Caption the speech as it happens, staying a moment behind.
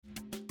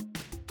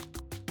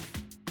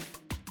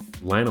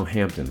Lionel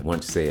Hampton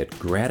once said,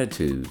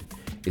 "Gratitude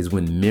is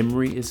when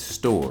memory is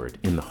stored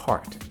in the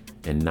heart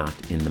and not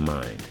in the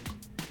mind."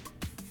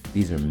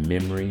 These are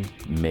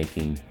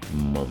memory-making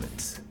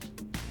moments.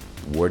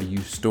 What are you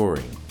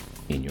storing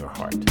in your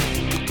heart?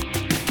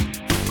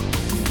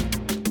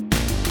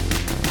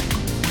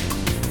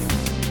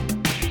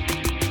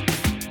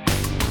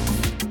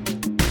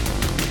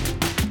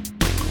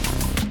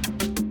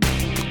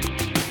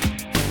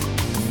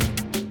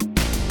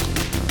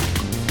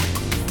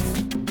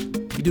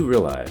 You do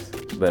realize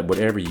that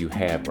whatever you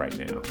have right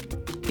now,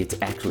 it's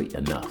actually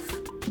enough.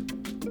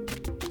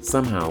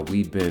 Somehow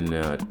we've been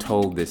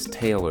told this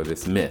tale or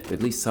this myth,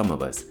 at least some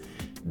of us,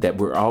 that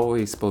we're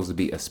always supposed to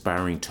be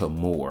aspiring to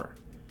more.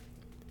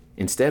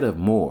 Instead of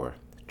more,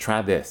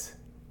 try this.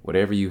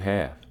 Whatever you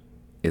have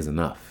is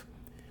enough.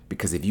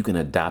 Because if you can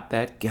adopt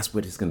that, guess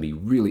what? It's going to be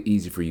really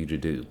easy for you to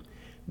do.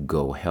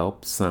 Go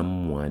help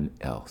someone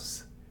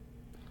else.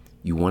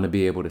 You want to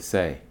be able to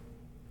say,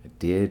 "I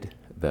did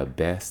the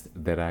best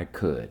that I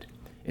could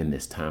in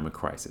this time of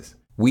crisis."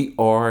 We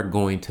are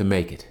going to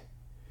make it.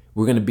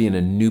 We're going to be in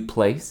a new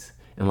place.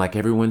 And like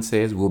everyone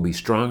says, we'll be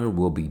stronger,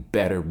 we'll be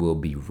better, we'll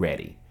be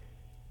ready.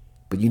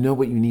 But you know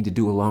what you need to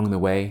do along the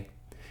way?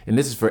 And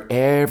this is for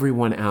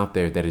everyone out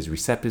there that is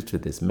receptive to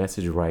this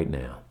message right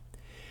now.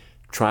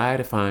 Try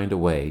to find a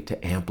way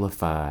to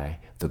amplify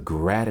the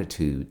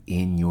gratitude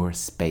in your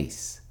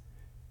space.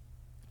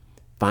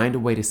 Find a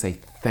way to say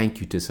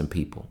thank you to some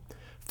people.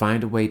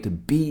 Find a way to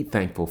be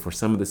thankful for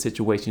some of the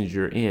situations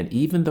you're in.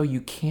 Even though you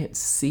can't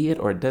see it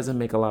or it doesn't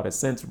make a lot of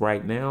sense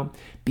right now,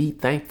 be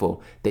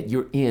thankful that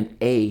you're in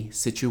a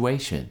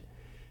situation.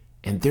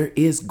 And there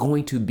is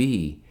going to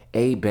be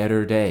a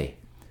better day.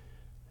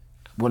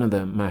 One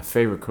of my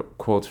favorite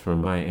quotes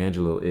from Maya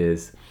Angelou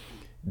is,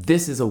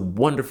 "This is a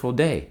wonderful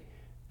day.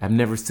 I've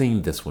never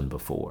seen this one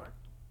before."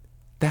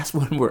 That's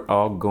what we're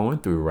all going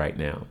through right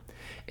now.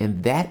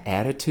 And that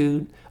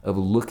attitude of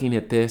looking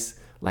at this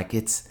like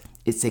it's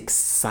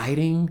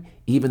exciting,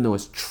 even though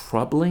it's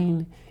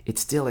troubling,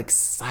 it's still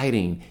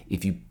exciting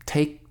if you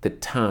take the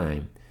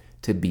time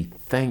to be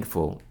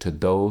thankful to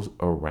those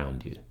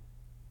around you.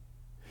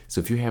 So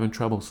if you're having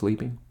trouble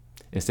sleeping,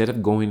 instead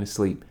of going to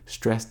sleep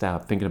stressed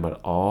out, thinking about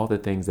all the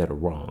things that are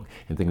wrong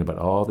and thinking about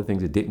all the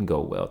things that didn't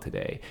go well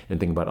today and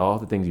thinking about all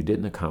the things you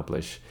didn't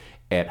accomplish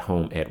at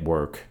home, at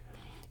work,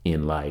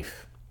 in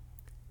life,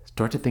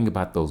 start to think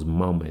about those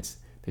moments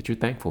that you're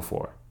thankful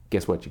for.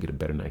 Guess what? You get a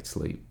better night's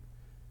sleep.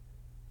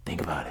 Think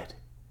about it.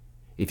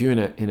 If you're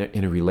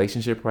in a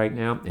relationship right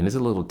now and it's a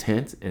little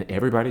tense, and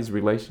everybody's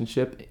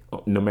relationship,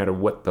 no matter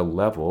what the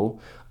level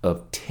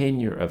of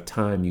tenure of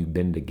time you've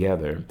been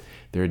together,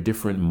 there are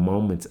different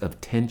moments of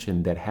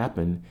tension that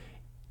happen.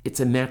 It's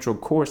a natural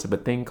course of a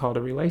thing called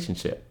a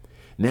relationship.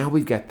 Now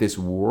we've got this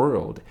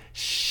world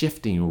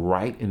shifting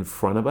right in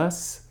front of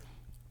us,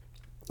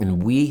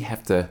 and we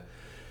have to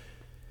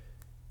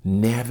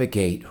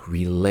navigate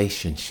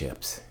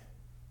relationships.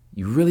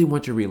 You really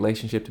want your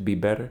relationship to be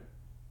better?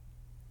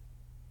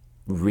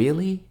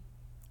 Really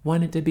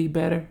want it to be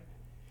better?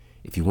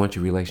 If you want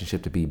your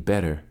relationship to be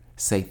better,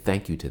 say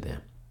thank you to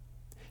them.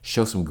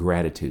 Show some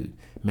gratitude.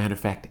 Matter of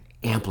fact,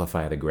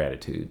 amplify the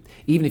gratitude.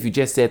 Even if you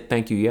just said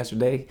thank you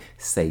yesterday,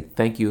 say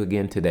thank you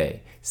again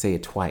today. Say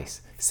it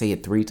twice. Say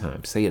it 3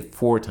 times. Say it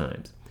 4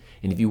 times.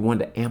 And if you want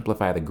to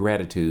amplify the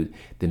gratitude,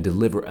 then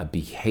deliver a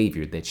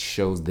behavior that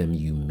shows them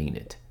you mean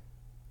it.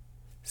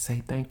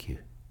 Say thank you,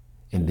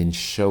 and then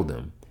show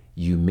them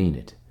you mean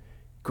it.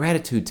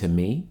 Gratitude to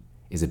me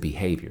is a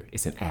behavior.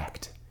 It's an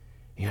act.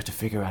 You have to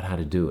figure out how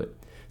to do it.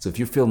 So if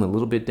you're feeling a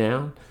little bit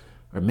down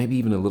or maybe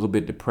even a little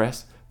bit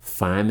depressed,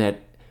 find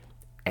that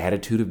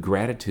attitude of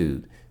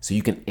gratitude so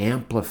you can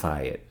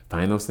amplify it.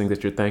 Find those things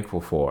that you're thankful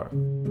for.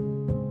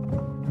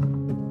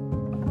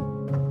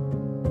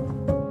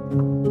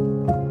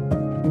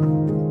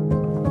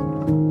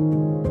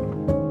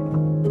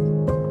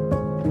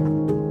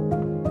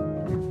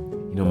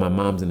 You know, my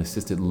mom's in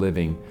assisted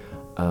living,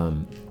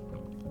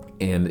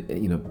 and,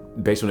 you know,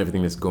 based on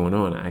everything that's going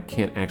on, I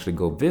can't actually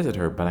go visit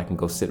her, but I can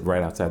go sit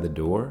right outside the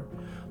door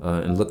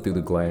and look through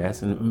the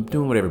glass. And I'm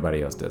doing what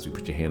everybody else does. We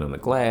put your hand on the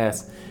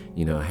glass.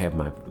 You know, I have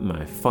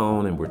my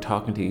phone and we're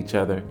talking to each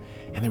other.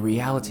 And the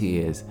reality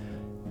is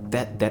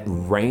that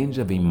range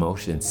of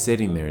emotion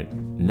sitting there,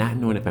 not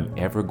knowing if I'm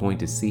ever going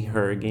to see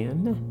her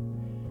again.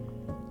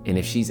 And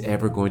if she's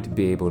ever going to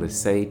be able to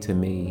say to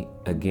me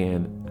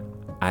again,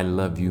 "I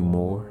love you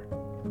more,"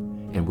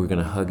 and we're going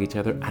to hug each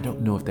other. I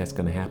don't know if that's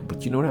going to happen,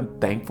 but you know what I'm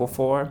thankful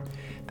for?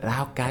 That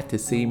I got to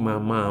see my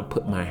mom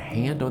put my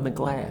hand on the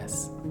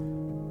glass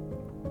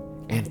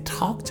and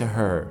talk to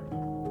her.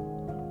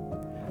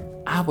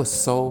 I was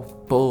so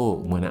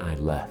full when I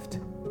left,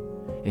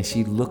 and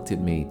she looked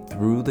at me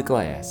through the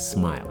glass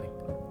smiling.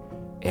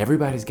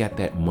 Everybody's got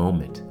that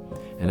moment,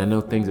 and I know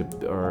things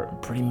are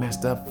pretty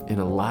messed up in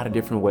a lot of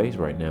different ways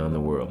right now in the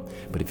world,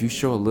 but if you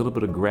show a little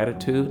bit of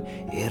gratitude,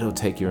 it'll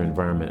take your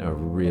environment a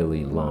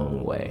really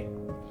long way.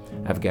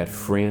 I've got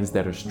friends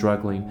that are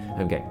struggling.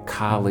 I've got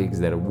colleagues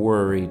that are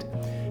worried.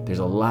 There's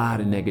a lot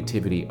of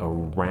negativity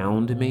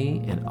around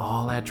me, and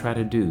all I try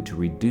to do to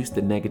reduce the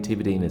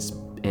negativity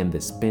and the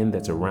spin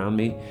that's around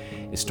me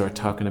is start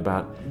talking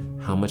about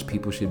how much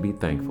people should be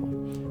thankful,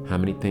 how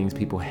many things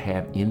people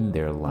have in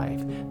their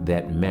life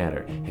that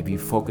matter. Have you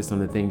focused on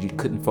the things you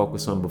couldn't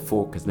focus on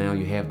before because now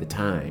you have the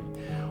time?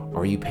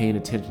 Are you paying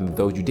attention to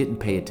those you didn't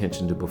pay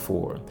attention to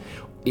before?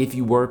 If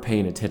you were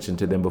paying attention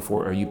to them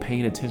before, are you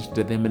paying attention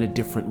to them in a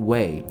different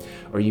way?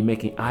 Are you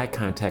making eye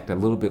contact a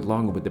little bit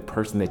longer with the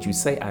person that you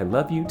say I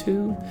love you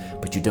to,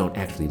 but you don't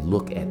actually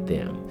look at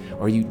them?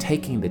 Are you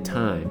taking the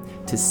time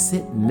to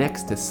sit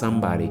next to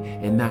somebody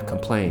and not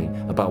complain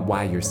about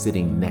why you're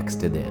sitting next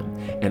to them?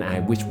 And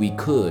I wish we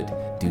could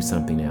do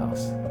something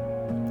else.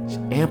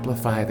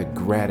 Amplify the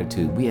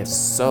gratitude. We have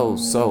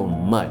so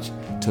much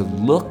to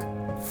look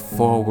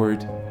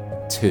forward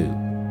to.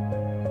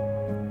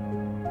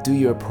 Do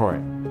your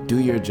part. Do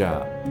your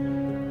job.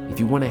 If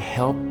you want to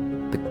help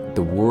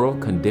the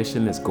world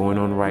condition that's going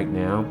on right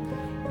now,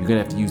 you're going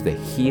to have to use the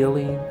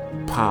healing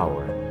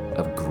power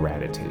of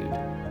gratitude.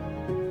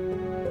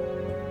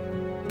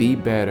 Be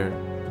better,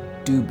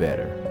 do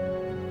better,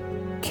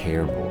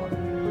 care more.